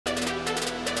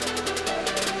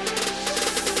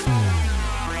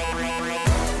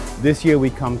This year we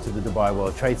come to the Dubai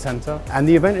World Trade Center, and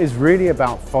the event is really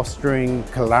about fostering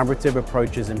collaborative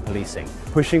approaches in policing,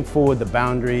 pushing forward the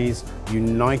boundaries,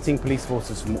 uniting police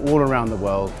forces from all around the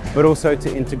world, but also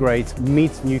to integrate,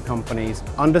 meet new companies,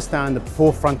 understand the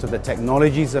forefront of the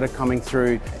technologies that are coming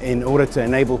through in order to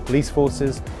enable police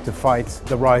forces to fight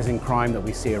the rising crime that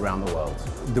we see around the world.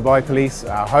 Dubai Police,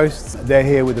 our hosts, they're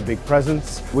here with a big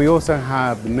presence. We also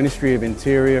have the Ministry of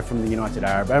Interior from the United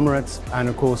Arab Emirates, and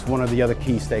of course one of the other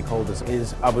key stakeholders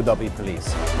is Abu Dhabi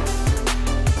Police.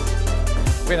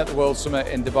 Been at the World Summit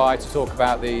in Dubai to talk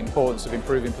about the importance of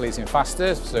improving policing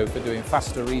faster, so for doing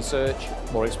faster research,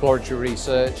 more exploratory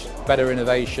research, better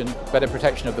innovation, better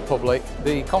protection of the public.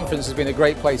 The conference has been a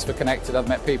great place for connecting. I've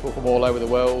met people from all over the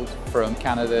world, from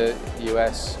Canada,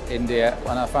 US, India,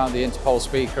 and I found the Interpol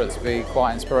speaker to be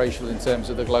quite inspirational in terms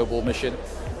of the global mission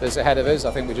that's ahead of us.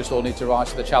 I think we just all need to rise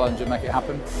to the challenge and make it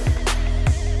happen.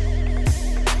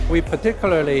 We're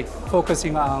particularly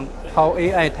focusing on how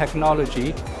AI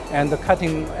technology and the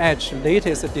cutting-edge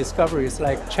latest discoveries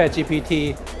like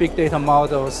ChatGPT, big data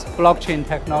models, blockchain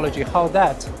technology, how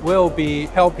that will be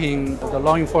helping the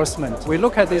law enforcement. We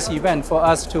look at this event for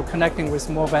us to connecting with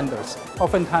more vendors.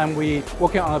 Oftentimes we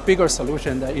working on a bigger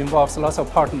solution that involves lots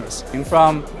of partners.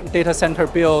 From data center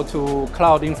build to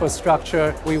cloud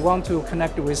infrastructure, we want to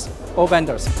connect with all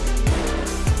vendors.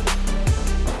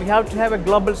 We have to have a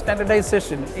global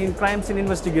standardization in crime scene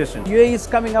investigation. UAE is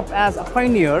coming up as a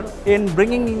pioneer in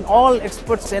bringing in all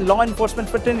experts and law enforcement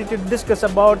fraternity to discuss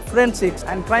about forensics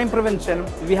and crime prevention.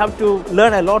 We have to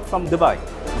learn a lot from Dubai.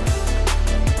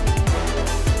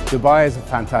 Dubai is a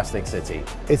fantastic city.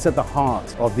 It's at the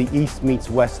heart of the East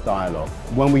meets West dialogue.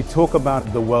 When we talk about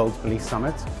the World Police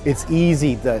Summit, it's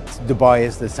easy that Dubai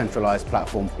is the centralized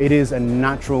platform. It is a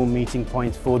natural meeting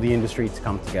point for the industry to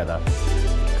come together.